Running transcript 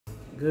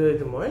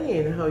Good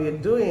morning. How you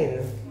doing?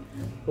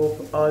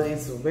 Hope all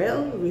is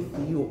well with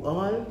you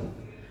all.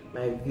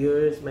 My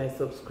viewers, my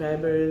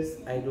subscribers,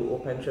 I do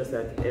hope and trust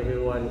that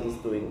everyone is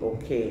doing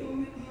okay.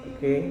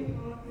 Okay?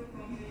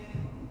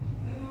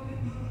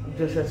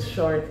 Just a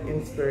short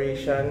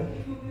inspiration.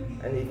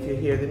 And if you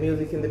hear the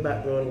music in the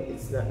background,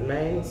 it's not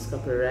mine, it's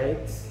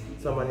copyright.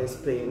 Someone is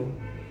playing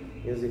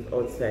music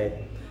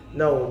outside.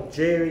 Now,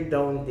 dreary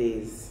down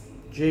days.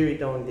 Dreary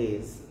down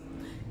days.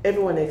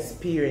 Everyone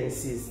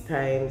experiences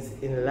times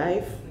in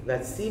life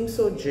that seem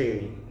so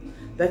dreary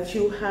that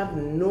you have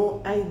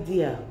no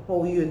idea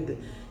how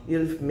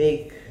you'll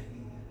make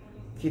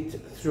it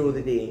through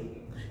the day.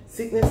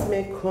 Sickness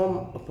may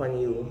come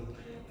upon you,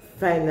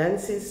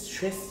 finances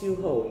stress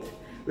you out,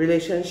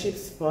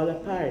 relationships fall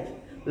apart,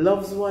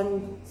 loved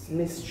ones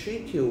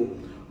mistreat you,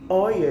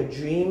 or your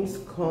dreams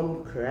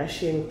come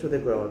crashing to the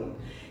ground.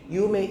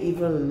 You may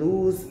even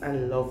lose a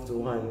loved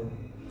one.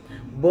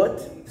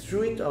 But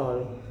through it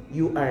all,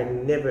 you are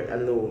never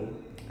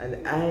alone.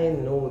 And I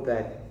know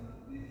that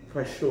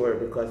for sure,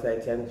 because I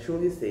can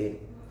truly say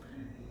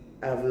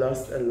I've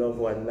lost a loved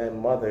one, my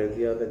mother,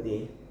 the other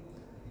day.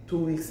 2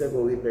 weeks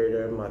ago, we buried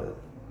her mother.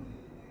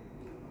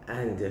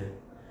 And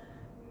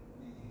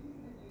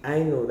I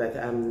know that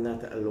I'm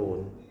not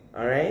alone,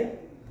 all right?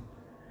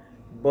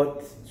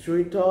 But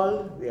through it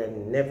all, we are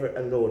never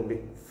alone.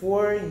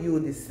 Before you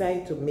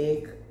decide to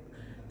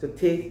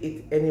take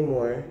it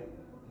anymore,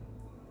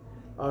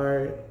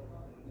 or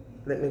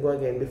let me go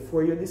again,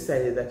 before you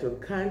decided that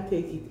you can't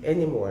take it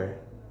anymore,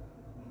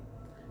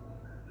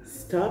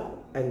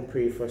 stop and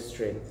pray for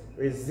strength.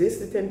 Resist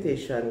the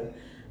temptation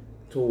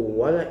to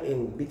wallow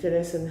in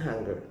bitterness and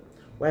anger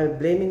while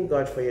blaming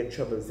God for your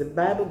troubles. The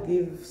Bible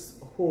gives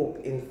hope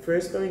in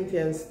 1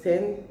 Corinthians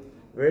 10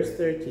 verse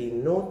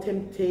 13. No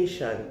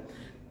temptation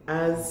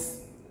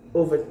has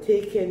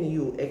overtaken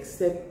you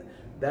except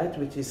that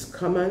which is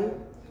common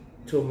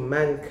to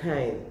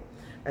mankind.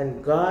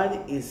 And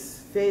God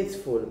is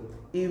faithful.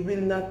 He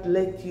will not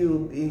let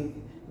you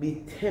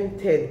be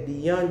tempted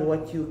beyond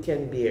what you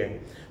can bear.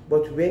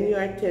 But when you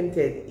are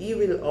tempted, He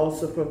will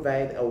also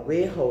provide a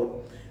way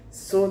out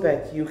so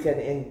that you can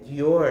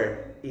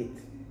endure it.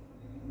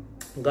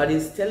 God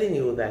is telling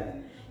you that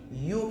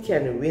you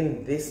can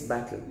win this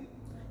battle.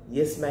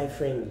 Yes, my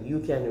friend, you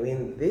can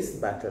win this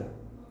battle.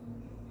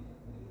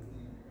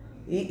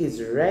 He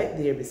is right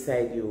there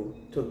beside you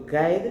to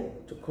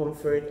guide, to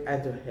comfort,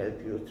 and to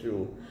help you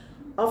through.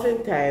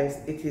 Oftentimes,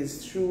 it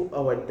is through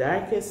our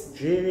darkest,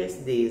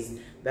 dreariest days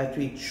that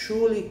we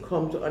truly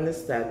come to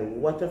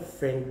understand what a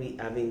friend we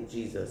have in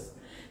Jesus.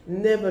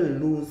 Never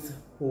lose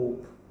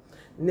hope.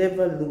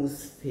 Never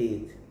lose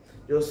faith.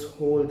 Just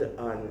hold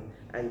on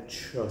and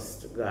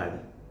trust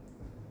God.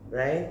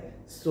 Right?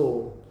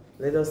 So,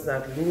 let us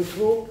not lose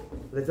hope.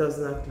 Let us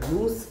not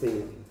lose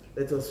faith.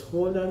 Let us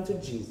hold on to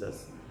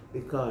Jesus,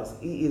 because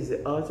He is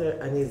the author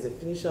and He is the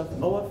finisher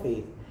of our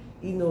faith.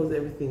 He knows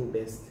everything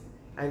best,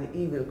 and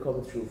He will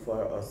come through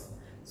for us.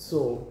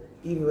 So,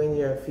 even when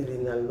you're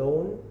feeling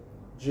alone,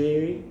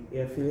 dreary,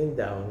 you're feeling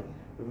down,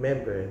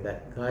 remember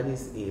that God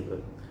is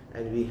able,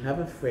 and we have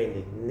a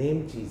friend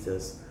named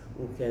Jesus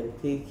who can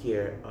take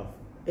care of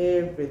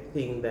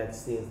everything that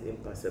seems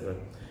impossible.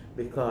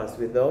 Because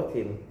without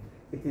Him,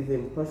 it is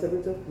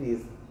impossible to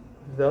please.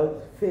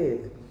 Without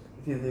faith,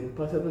 it is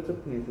impossible to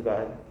please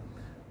God.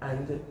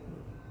 And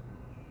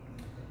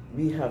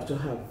we have to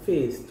have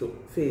faith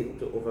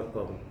to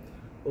overcome.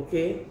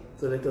 Okay?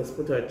 So let us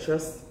put our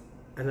trust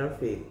and our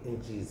faith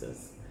in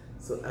Jesus.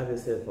 So have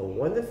yourself a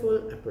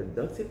wonderful and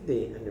productive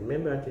day. And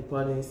remember, Auntie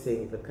Pauline is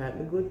saying, if you can't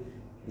be good,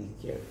 be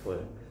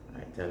careful.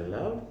 Alright, I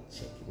love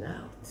checking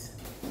out.